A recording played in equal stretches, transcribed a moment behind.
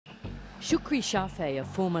Shukri Shafe, a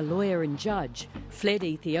former lawyer and judge, fled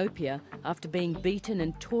Ethiopia after being beaten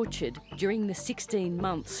and tortured during the 16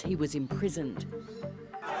 months he was imprisoned.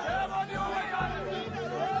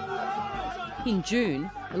 In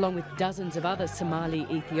June, along with dozens of other Somali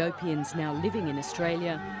Ethiopians now living in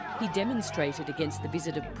Australia, he demonstrated against the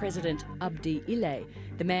visit of President Abdi Ile,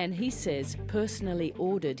 the man he says personally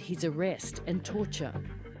ordered his arrest and torture.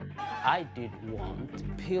 I did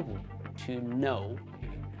want people to know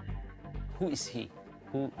who is he,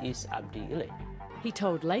 who is Abdi Ile. He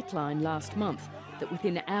told Lateline last month that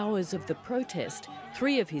within hours of the protest,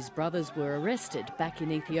 3 of his brothers were arrested back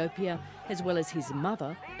in Ethiopia, as well as his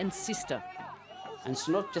mother and sister. And it's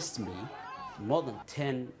not just me, more than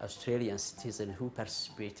 10 Australian citizens who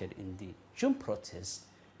participated in the June protest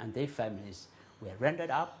and their families were rounded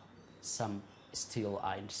up. Some still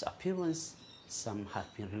are in disappearance, some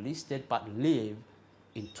have been released but live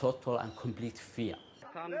in total and complete fear.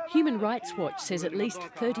 Human Rights Watch says at least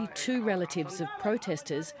 32 relatives of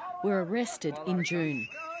protesters were arrested in June.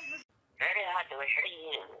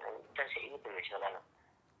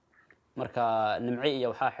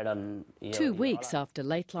 2 weeks after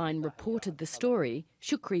Lateline reported the story,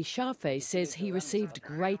 Shukri Shafe says he received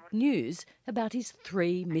great news about his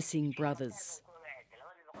 3 missing brothers.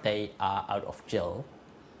 They are out of jail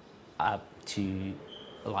according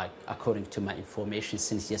to my information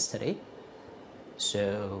since yesterday.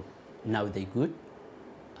 So now they're good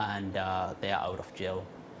and they are out of jail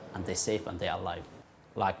and they're safe and they're alive.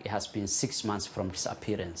 It has been 6 months from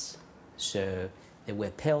disappearance. So they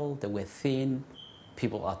were pale, they were thin,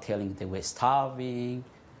 people are telling they were starving.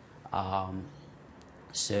 All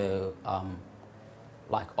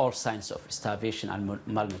signs of starvation and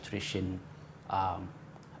malnutrition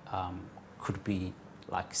could be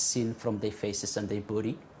seen from their faces and their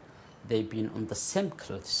body. They've been on the same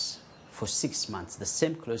clothes for 6 months, the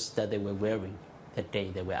same clothes that they were wearing the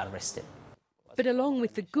day they were arrested. But along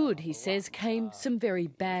with the good, he says, came some very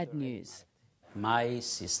bad news. My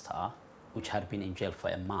sister, which had been in jail for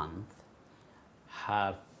a month,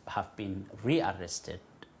 have been rearrested.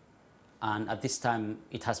 And at this time,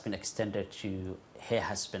 it has been extended to her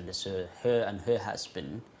husband. So her and her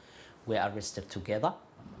husband were arrested together.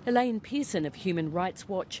 Elaine Pearson of Human Rights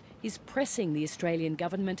Watch is pressing the Australian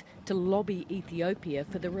government to lobby Ethiopia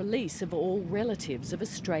for the release of all relatives of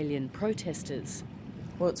Australian protesters.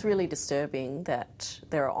 Well, it's really disturbing that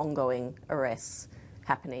there are ongoing arrests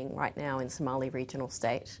happening right now in Somali Regional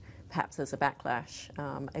State. Perhaps there's a backlash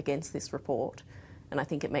against this report, and I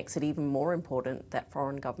think it makes it even more important that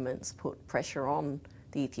foreign governments put pressure on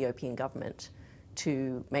the Ethiopian government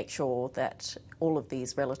to make sure that all of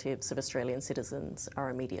these relatives of Australian citizens are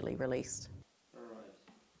immediately released.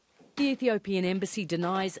 The Ethiopian embassy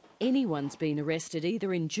denies anyone's been arrested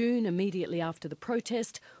either in June immediately after the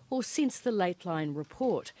protest or since the Lateline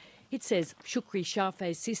report. It says Shukri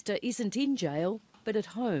Shafe's sister isn't in jail but at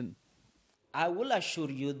home. I will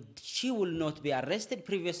assure you she will not be arrested.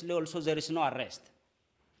 Previously also there is no arrest.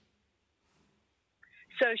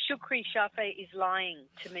 So Shukri Shafe is lying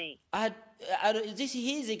to me?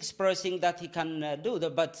 He is expressing that he can do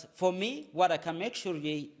that, but for me, what I can make sure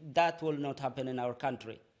that will not happen in our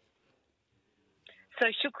country. So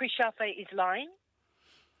Shukri Shafe is lying?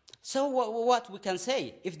 So what we can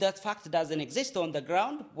say, if that fact doesn't exist on the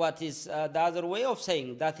ground, what is the other way of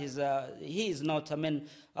saying that is he is not,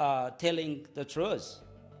 telling the truth?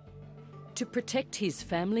 To protect his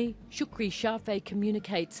family, Shukri Shafe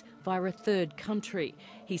communicates via a third country.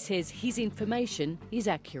 He says his information is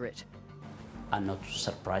accurate. I'm not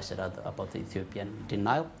surprised about the Ethiopian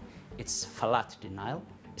denial. It's flat denial,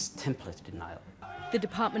 it's template denial. The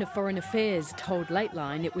Department of Foreign Affairs told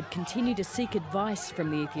Lateline it would continue to seek advice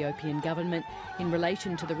from the Ethiopian government in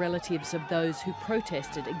relation to the relatives of those who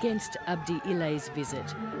protested against Abdi Ile's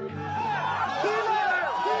visit.